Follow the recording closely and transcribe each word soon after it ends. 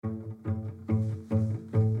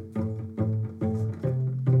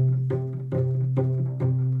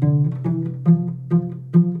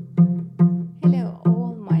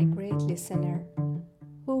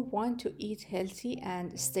to eat healthy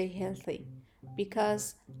and stay healthy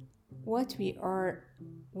because what we are,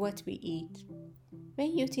 what we eat.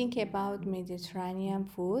 When you think about Mediterranean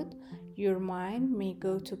food, your mind may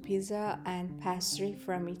go to pizza and pastry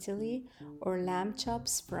from Italy or lamb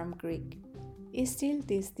chops from Greek. Still,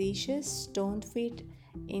 these dishes don't fit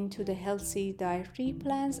into the healthy dietary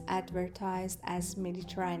plans advertised as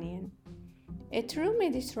Mediterranean. A true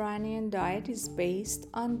Mediterranean diet is based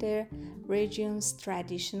on the region's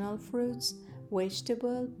traditional fruits,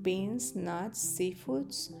 vegetables, beans, nuts,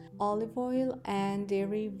 seafoods, olive oil, and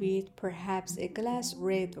dairy with perhaps a glass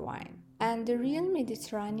red wine. And the real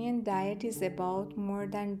Mediterranean diet is about more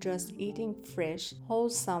than just eating fresh,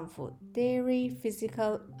 wholesome food. Dairy,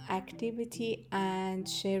 physical activity, and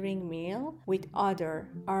sharing meal with other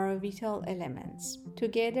are vital elements.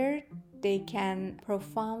 Together, they can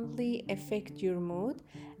profoundly affect your mood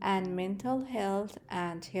and mental health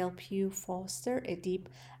and help you foster a deep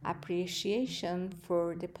appreciation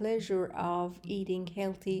for the pleasure of eating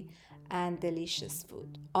healthy and delicious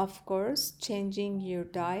food. Of course, changing your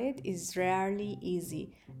diet is rarely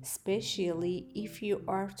easy, especially if you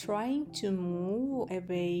are trying to move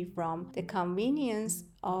away from the convenience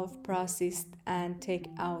of processed and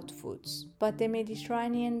take-out foods. But the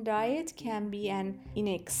Mediterranean diet can be an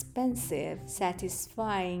inexpensive,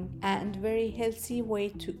 satisfying, and very healthy way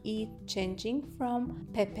to eat, changing from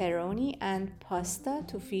pepperoni and pasta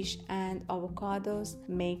to fish and avocados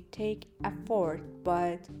may take effort,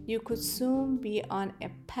 but you could soon be on a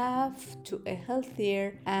path to a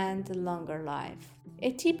healthier and longer life.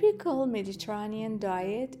 A typical Mediterranean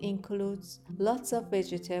diet includes lots of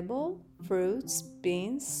vegetable, fruits,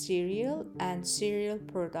 beans, cereal, and cereal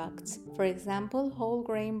products. For example, whole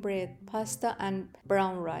grain bread, pasta, and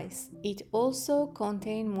brown rice. It also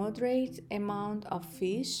contains moderate amount of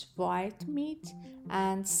fish, white meat,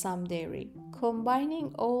 and some dairy.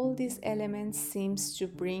 Combining all these elements seems to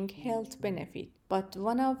bring health benefit, but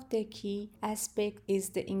one of the key aspects is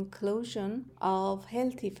the inclusion of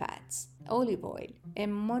healthy fats. Olive oil, a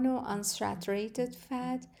monounsaturated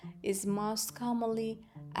fat, is most commonly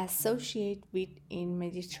associated with in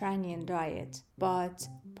Mediterranean diet, but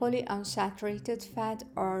polyunsaturated fat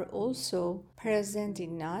are also present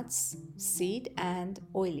in nuts, seed, and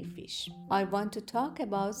oily fish. I want to talk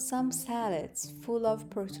about some salads full of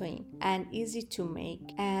protein and easy to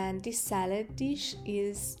make, and this salad dish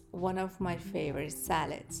is one of my favorite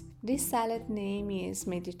salads. This salad name is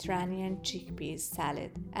Mediterranean chickpeas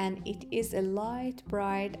salad, and it is a light,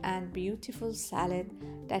 bright, and beautiful salad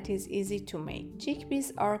that is easy to make.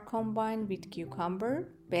 Chickpeas are combined with cucumber,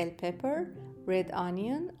 bell pepper, red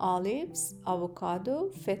onion, olives, avocado,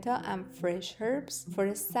 feta, and fresh herbs for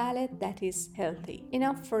a salad that is healthy.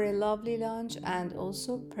 Enough for a lovely lunch and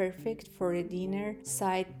also perfect for a dinner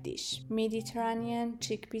side dish. Mediterranean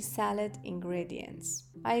chickpea salad ingredients.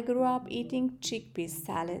 I grew up eating chickpea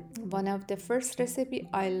salad, one of the first recipe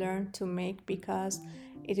I learned to make because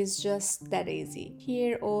it is just that easy.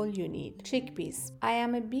 Here all you need. Chickpeas. I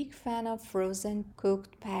am a big fan of frozen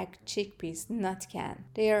cooked packed chickpeas, not canned.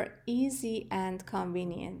 They are easy and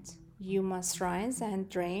convenient. You must rinse and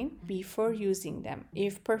drain before using them.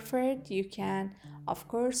 If preferred, you can, of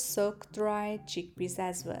course, soak dried chickpeas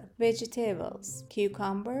as well. Vegetables.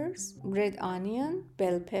 Cucumbers, red onion,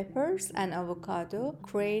 bell peppers, and avocado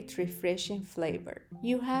create refreshing flavor.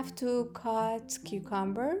 You have to cut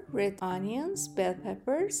cucumber, red onions, bell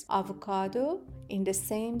peppers, avocado in the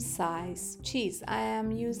same size. Cheese. I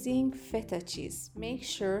am using feta cheese. Make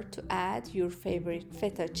sure to add your favorite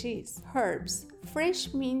feta cheese. Herbs.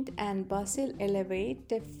 Fresh mint and basil elevate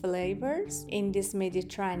the flavors in this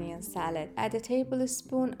Mediterranean salad. Add a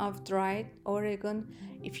tablespoon of dried oregano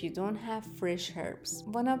if you don't have fresh herbs.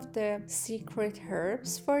 One of the secret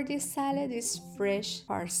herbs for this salad is fresh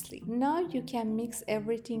parsley. Now you can mix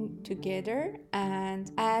everything together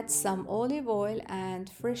and add some olive oil and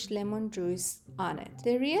fresh lemon juice on it.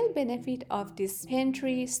 The real benefit of this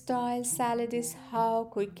pantry style salad is how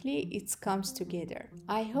quickly it comes together.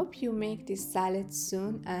 I hope you make this salad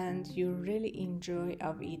soon and you really enjoy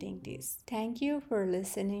of eating this. Thank you for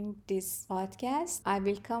listening this podcast. I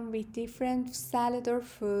will come with different salad or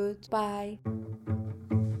food. Bye.